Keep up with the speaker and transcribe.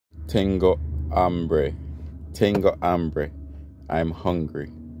Tengo hambre. Tengo hambre. I'm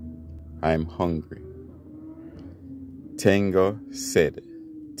hungry. I'm hungry. Tengo sed.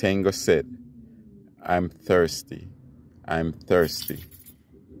 Tengo sed. I'm thirsty. I'm thirsty.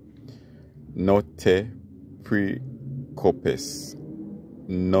 No te preocupes.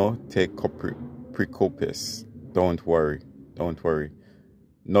 No te preocupes. Don't worry. Don't worry.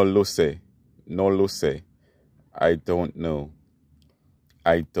 No lo sé. No lo sé. I don't know.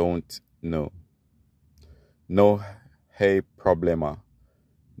 I don't know. No hay problema.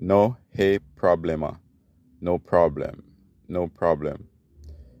 No hay problema. No problem. No problem.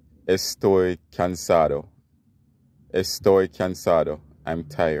 Estoy cansado. Estoy cansado. I'm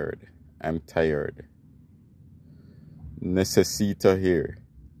tired. I'm tired. Necesito ir.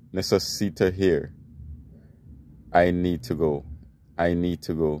 Necesito ir. I need to go. I need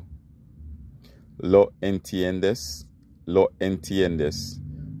to go. Lo entiendes? Lo entiendes?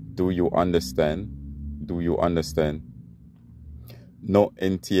 Do you understand? Do you understand? No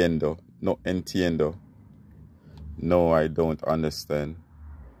entiendo. No entiendo. No, I don't understand.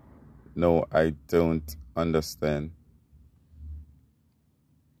 No, I don't understand.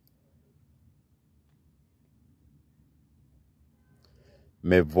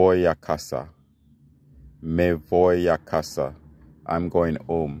 Me voy a casa. Me voy a casa. I'm going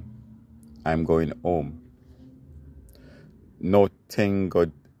home. I'm going home. No tengo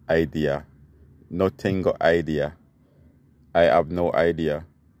idea. No tengo idea. I have no idea.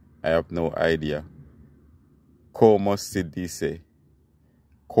 I have no idea. ¿Cómo se dice?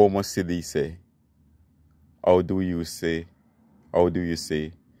 ¿Cómo se dice? How do you say? How do you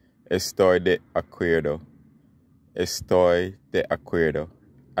say? Estoy de acuerdo. Estoy de acuerdo.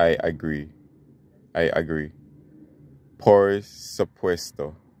 I agree. I agree. Por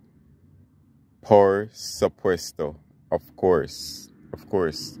supuesto. Por supuesto. Of course. Of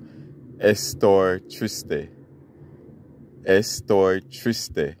course. Estoy triste. Estoy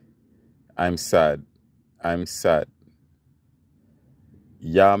triste. I'm sad. I'm sad.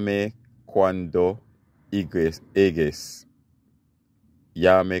 Llame cuando llegues.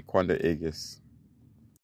 Llame cuando llegues.